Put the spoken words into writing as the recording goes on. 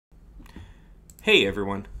Hey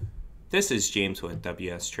everyone, this is James with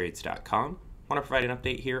WSTrades.com. I want to provide an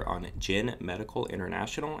update here on Jin Medical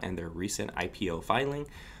International and their recent IPO filing.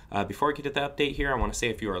 Before I get to the update here, I want to say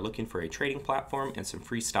if you are looking for a trading platform and some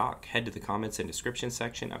free stock, head to the comments and description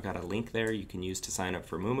section. I've got a link there you can use to sign up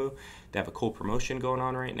for Moomoo. They have a cool promotion going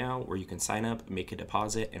on right now where you can sign up, make a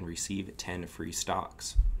deposit, and receive 10 free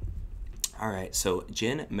stocks. Alright, so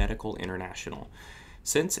Jin Medical International.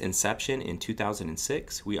 Since inception in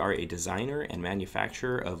 2006, we are a designer and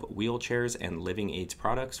manufacturer of wheelchairs and living aids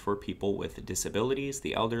products for people with disabilities,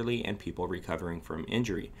 the elderly, and people recovering from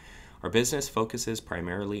injury. Our business focuses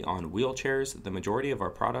primarily on wheelchairs. The majority of our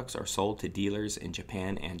products are sold to dealers in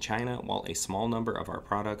Japan and China, while a small number of our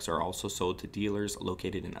products are also sold to dealers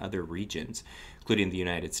located in other regions, including the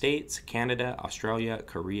United States, Canada, Australia,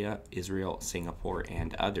 Korea, Israel, Singapore,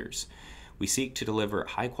 and others. We seek to deliver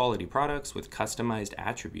high-quality products with customized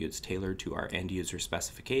attributes tailored to our end-user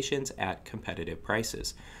specifications at competitive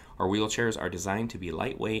prices. Our wheelchairs are designed to be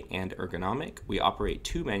lightweight and ergonomic. We operate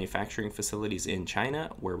 2 manufacturing facilities in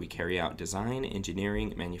China where we carry out design,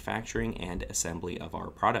 engineering, manufacturing, and assembly of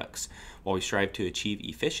our products. While we strive to achieve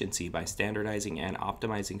efficiency by standardizing and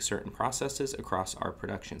optimizing certain processes across our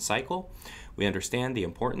production cycle, we understand the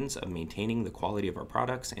importance of maintaining the quality of our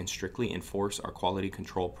products and strictly enforce our quality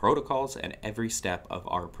control protocols at every step of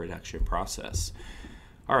our production process.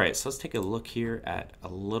 Alright, so let's take a look here at a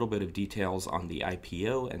little bit of details on the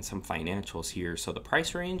IPO and some financials here. So the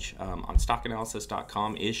price range on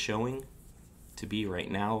stockanalysis.com is showing to be right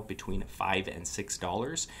now between $5 and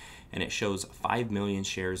 $6, and it shows 5 million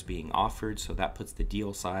shares being offered, so that puts the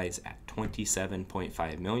deal size at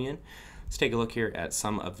 27.5 million. Let's take a look here at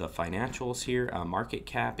some of the financials here. Market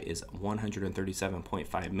cap is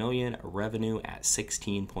 137.5 million, revenue at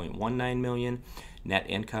 16.19 million, net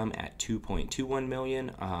income at 2.21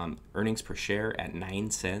 million, earnings per share at 9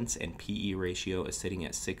 cents, and PE ratio is sitting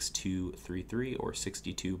at 6233 or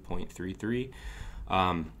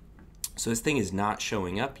 62.33. So this thing is not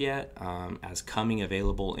showing up yet as coming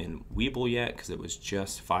available in Webull yet because it was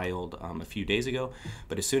just filed a few days ago.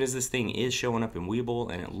 But as soon as this thing is showing up in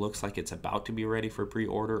Webull and it looks like it's about to be ready for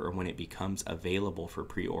pre-order, or when it becomes available for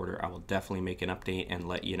pre-order, I will definitely make an update and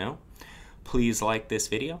let you know. Please like this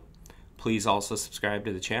video. Please also subscribe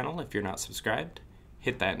to the channel if you're not subscribed.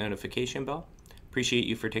 Hit that notification bell. Appreciate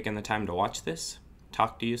you for taking the time to watch this.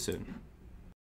 Talk to you soon.